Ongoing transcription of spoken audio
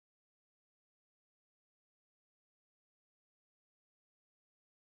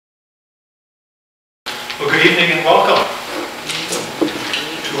Good evening and welcome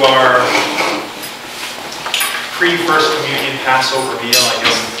to our pre-First Communion Passover meal, I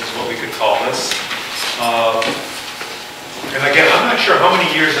guess is what we could call this. And again, I'm not sure how many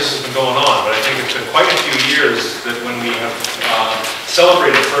years this has been going on, but I think it's been quite a few years that when we have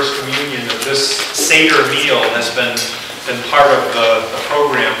celebrated First Communion, that this Seder meal has been part of the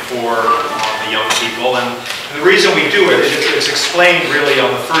program for the young people. And the reason we do it, it's explained really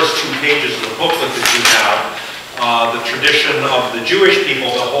on the first 2 pages of the booklet that you have. The tradition of the Jewish people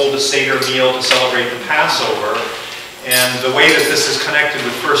to hold a Seder meal to celebrate the Passover. And the way that this is connected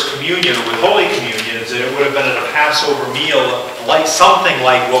with First Communion or with Holy Communion is that it would have been at a Passover meal, like something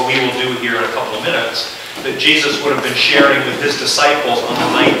like what we will do here in a couple of minutes, that Jesus would have been sharing with his disciples on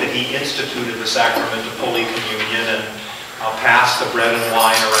the night that he instituted the sacrament of Holy Communion and passed the bread and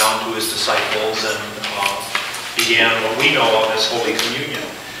wine around to his disciples and began what we know of as Holy Communion.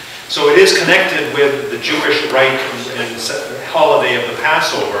 So it is connected with the Jewish rite and holiday of the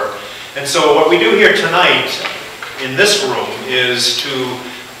Passover. And so what we do here tonight in this room is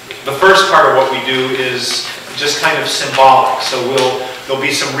the first part of what we do is just kind of symbolic. So there'll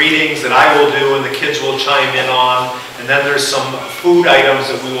be some readings that I will do and the kids will chime in on, and then there's some food items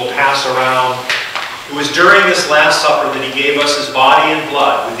that we will pass around. It was during this Last Supper that he gave us his body and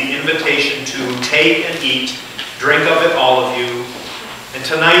blood with the invitation to take and eat, drink of it, all of you. And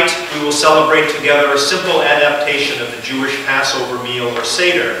tonight we will celebrate together a simple adaptation of the Jewish Passover meal or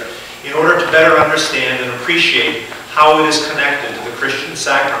Seder in order to better understand and appreciate how it is connected to the Christian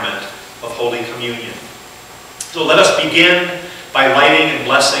sacrament of Holy Communion. So let us begin by lighting and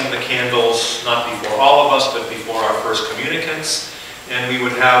blessing the candles, not before all of us, but before our first communicants. And we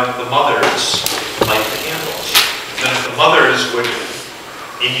would have the mothers light the candles. And then if the mothers would,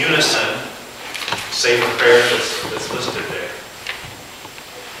 in unison, say the prayer that's listed there.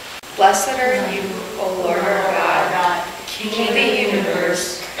 Blessed are you, O Lord our God, King of the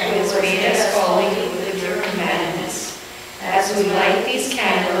universe, who has made us holy with your commandments. As we light these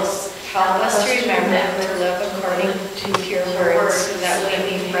candles, help us to remember to live according to your words, so that we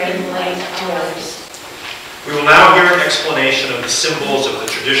may bring light to others. We will now hear an explanation of the symbols of the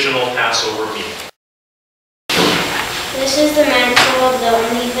traditional Passover meal. This is the mantle of the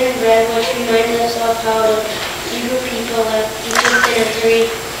unleavened bread, which reminds us of how the Hebrew people left Egypt in a hurry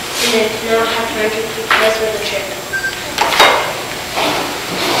and did not have time to prepare for the trip.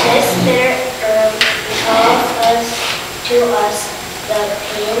 This bitter herb tells us the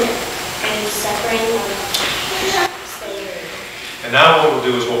pain and suffering of slavery. And now what we'll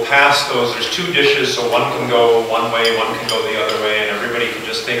do is we'll pass those. There's 2 dishes, so one can go one way, one can go the other way, and everybody can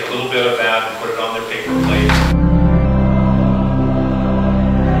just take a little bit of that and put it on their paper plate.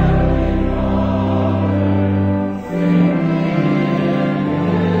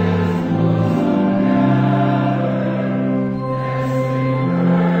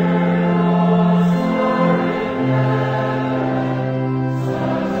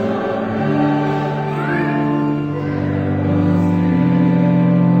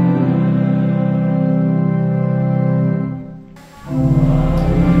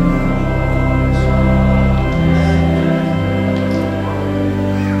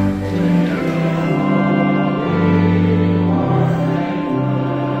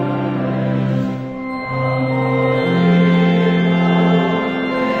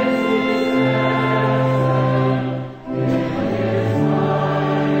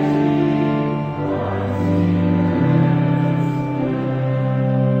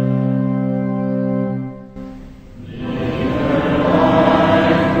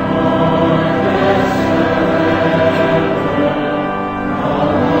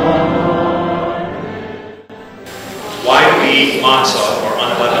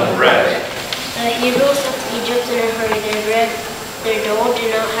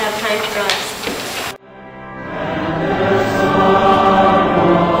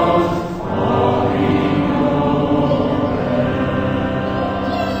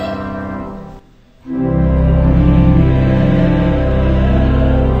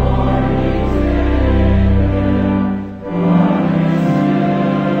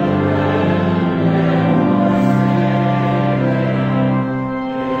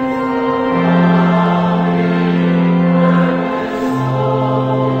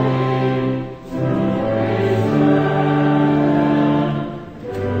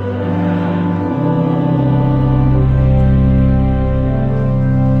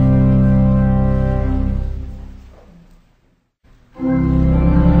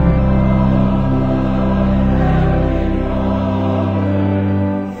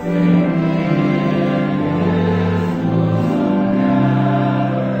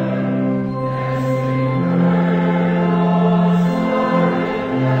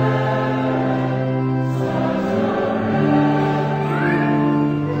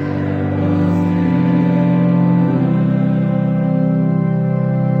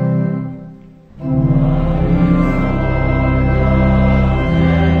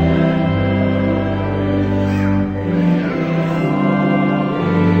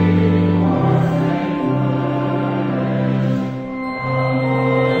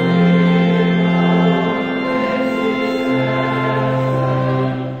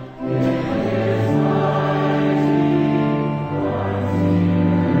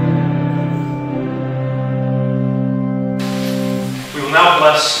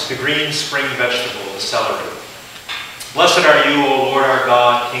 bless the green spring vegetable, the celery. Blessed are you, O Lord our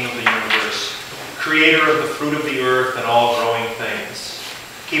God, King of the universe, creator of the fruit of the earth and all growing things.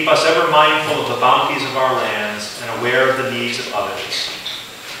 Keep us ever mindful of the bounties of our lands and aware of the needs of others.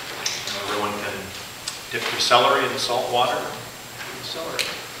 And everyone can dip your celery in salt water. Celery.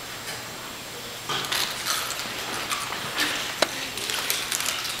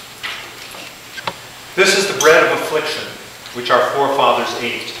 This is the bread of affliction, which our forefathers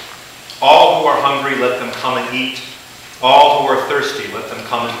ate. All who are hungry, let them come and eat. All who are thirsty, let them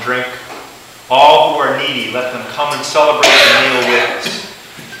come and drink. All who are needy, let them come and celebrate the meal with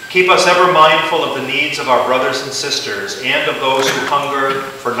us. Keep us ever mindful of the needs of our brothers and sisters and of those who hunger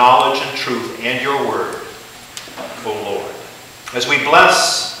for knowledge and truth and your word, O Lord. As we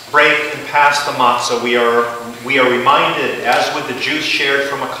bless, break, and pass the matzah, we are reminded, as with the juice shared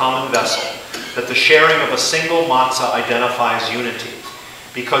from a common vessel, that the sharing of a single matzah identifies unity.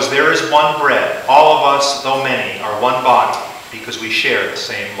 Because there is one bread, all of us, though many, are one body, because we share the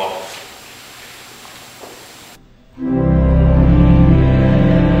same loaf.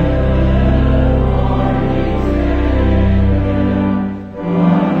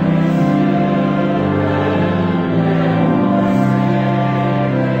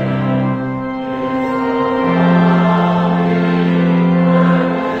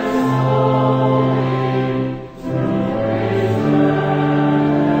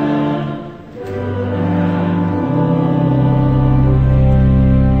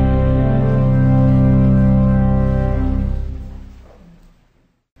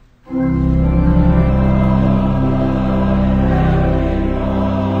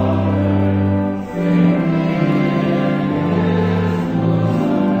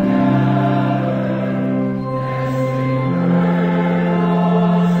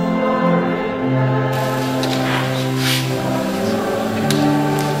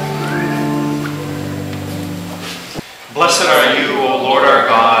 Blessed are you, O Lord our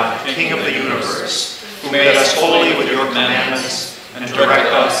God, King of the universe, who made us holy with your commandments and direct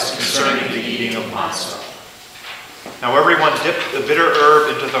us concerning the eating of matzah. Now everyone dip the bitter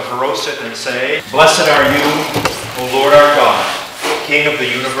herb into the haroset and say, Blessed are you, O Lord our God, King of the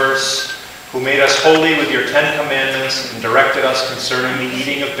universe, who made us holy with your 10 commandments and directed us concerning the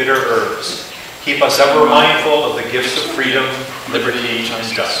eating of bitter herbs. Keep us ever mindful of the gifts of freedom, liberty,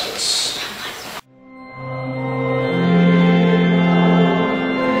 and justice.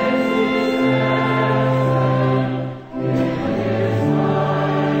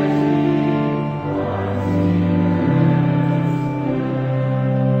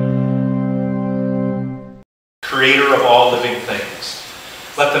 Creator of all living things.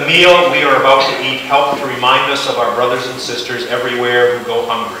 Let the meal we are about to eat help to remind us of our brothers and sisters everywhere who go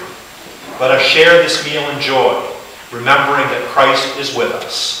hungry. Let us share this meal in joy, remembering that Christ is with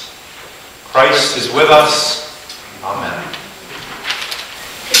us. Christ is with us. Amen.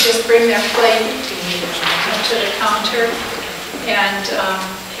 You just bring their plate to the counter and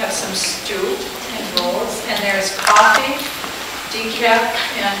have some stew and rolls. And there's coffee, decaf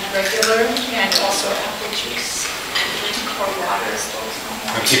and regular, and also apple juice. Or water.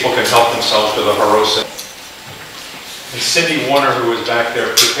 And people can help themselves to the haroset. And Cindy Warner, who was back there,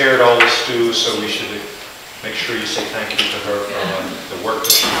 prepared all the stews, so we should make sure you say thank you to her for the work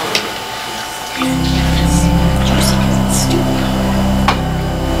that she did.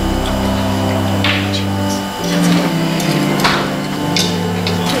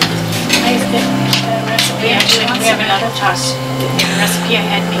 We have another toss. The recipe I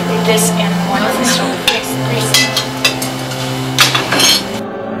had maybe this and one of the stove.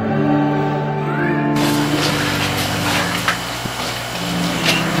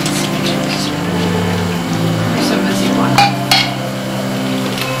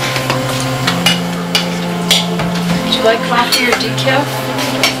 Would you like coffee or decaf?